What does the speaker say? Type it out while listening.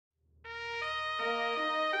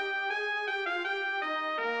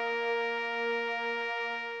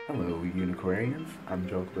Hello, Uniquarians. I'm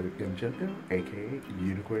Bogunjoko, aka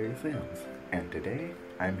Uniquarius, and today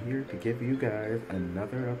I'm here to give you guys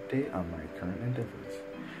another update on my current endeavors.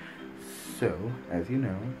 So, as you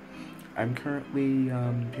know, I'm currently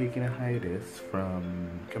taking a hiatus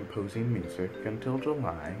from composing music until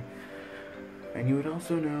July, and you would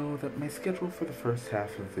also know that my schedule for the first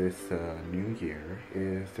half of this new year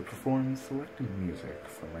is to perform selected music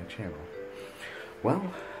for my channel.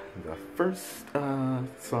 Well, the first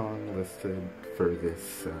song listed for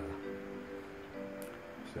this,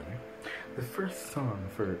 the first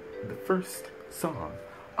song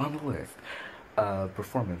on the list of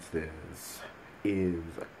performances is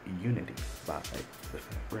Unity by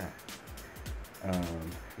TheFatRat.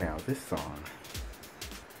 Now this song,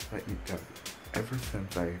 let me tell you, ever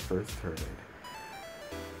since I first heard it,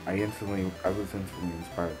 I was instantly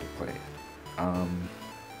inspired to play it.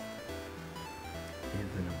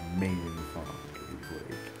 It's an amazing song. It's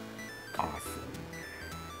like awesome.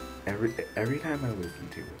 Every time I listen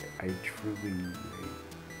to it, I truly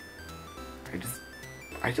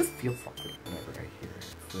I just feel something whenever I hear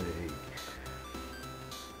it. It's like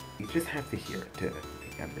you just have to hear it to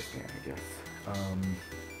understand, I guess.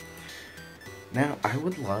 Now I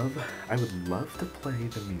would love to play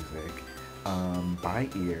the music by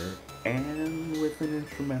ear and with an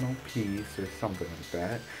instrumental piece or something like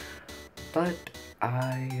that, but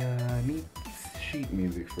I need sheet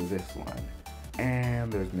music for this one,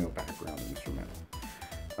 and there's no background instrumental.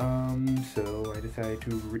 So I decided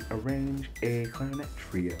to arrange a clarinet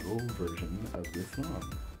trio version of this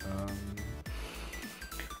song.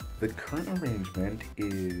 The current arrangement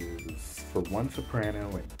is for one soprano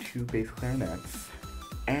and two bass clarinets,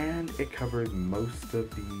 and it covers most of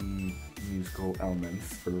the musical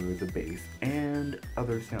elements for the bass and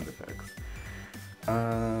other sound effects.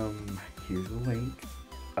 Here's the link.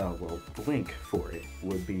 The link for it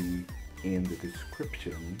would be in the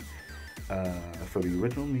description for the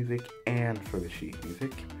original music and for the sheet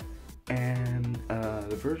music. And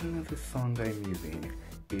the version of this song that I'm using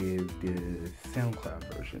is the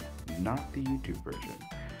SoundCloud version, not the YouTube version.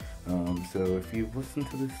 So if you've listened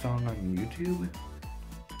to this song on YouTube,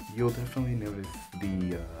 you'll definitely notice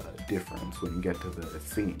the difference when you get to the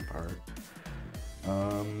singing part.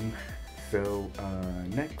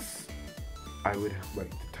 Next, I would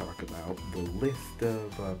like to talk about the list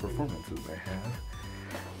of performances I have,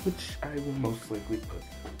 which I will most likely put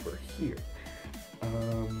over here.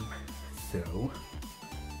 So,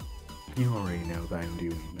 you already know that I'm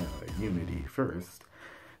doing Unity first.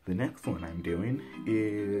 The next one I'm doing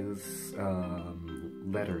is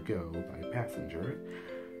Let Her Go by Passenger.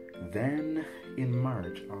 Then, in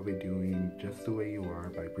March, I'll be doing Just the Way You Are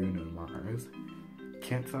by Bruno Mars.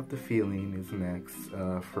 Can't Stop the Feeling is next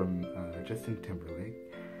from Justin Timberlake.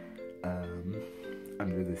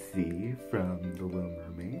 Under the Sea from The Little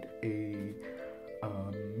Mermaid, a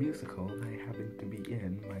musical that I happen to be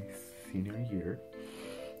in my senior year.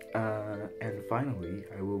 And finally,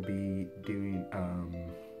 I will be doing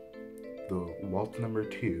the Waltz Number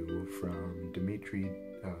 2 from Dmitri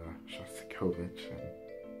Shostakovich. I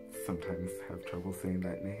sometimes have trouble saying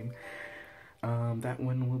that name. That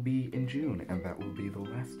one will be in June, and that will be the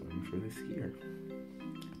last one for this year.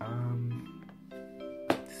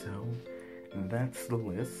 So that's the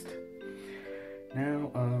list.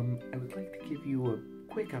 Now, I would like to give you a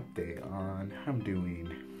quick update on how I'm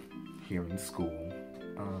doing here in school.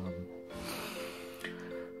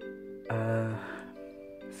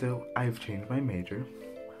 So I've changed my major.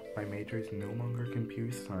 My major is no longer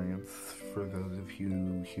computer science, for those of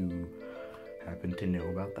you who happen to know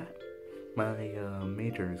about that. My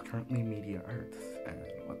major is currently media arts, and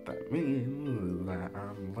what that means is that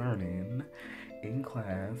I'm learning in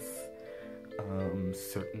class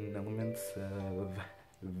certain elements of,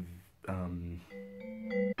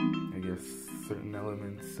 certain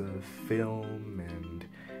elements of film and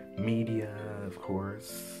media, of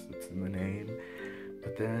course, it's in the name,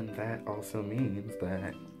 but then that also means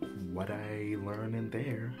that what I learn in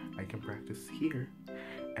there, I can practice here,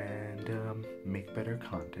 and make better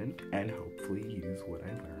content, and hopefully use what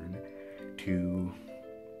I learn to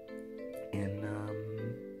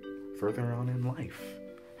further on in life,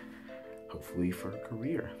 hopefully for a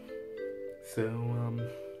career. So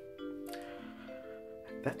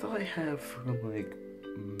that's all I have for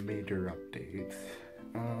major updates.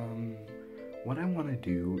 What I want to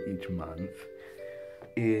do each month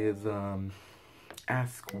is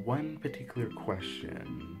ask one particular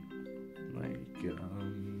question,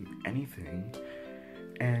 anything,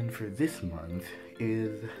 and for this month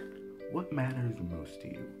is what matters most to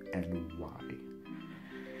you and why.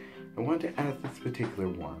 I wanted to ask this particular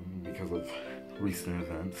one because of recent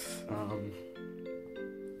events,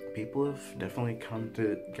 people have definitely come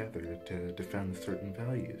together to defend certain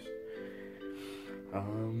values.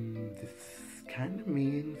 This kind of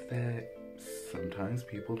means that sometimes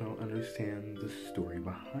people don't understand the story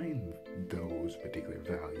behind those particular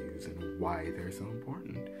values and why they're so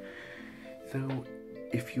important. So,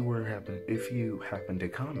 if you happen to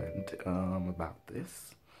comment about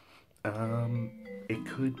this, it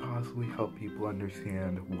could possibly help people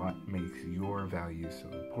understand what makes your values so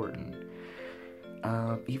important,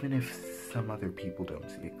 even if some other people don't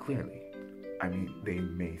see it clearly. I mean, they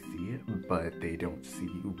may see it, but they don't see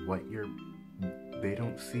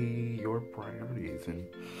your priorities and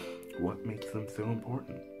what makes them so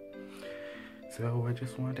important. So I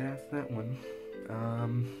just wanted to ask that one.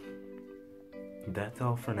 That's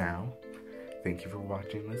all for now. Thank you for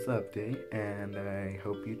watching this update, and I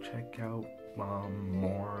hope you check out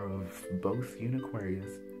more of both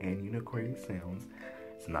Uniquarius and Uniquarius sounds.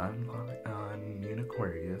 It's not on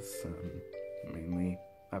Uniquarius, mainly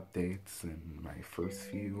updates and my first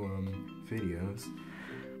few videos,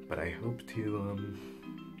 but I hope to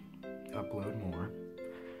upload more.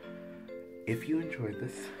 If you enjoyed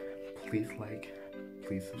this, please like,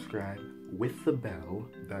 please subscribe with the bell.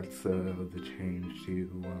 That's the change to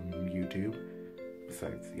YouTube,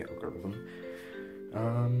 besides the algorithm.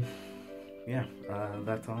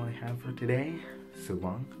 That's all I have for today. So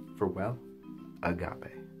long, farewell,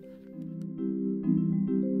 agape.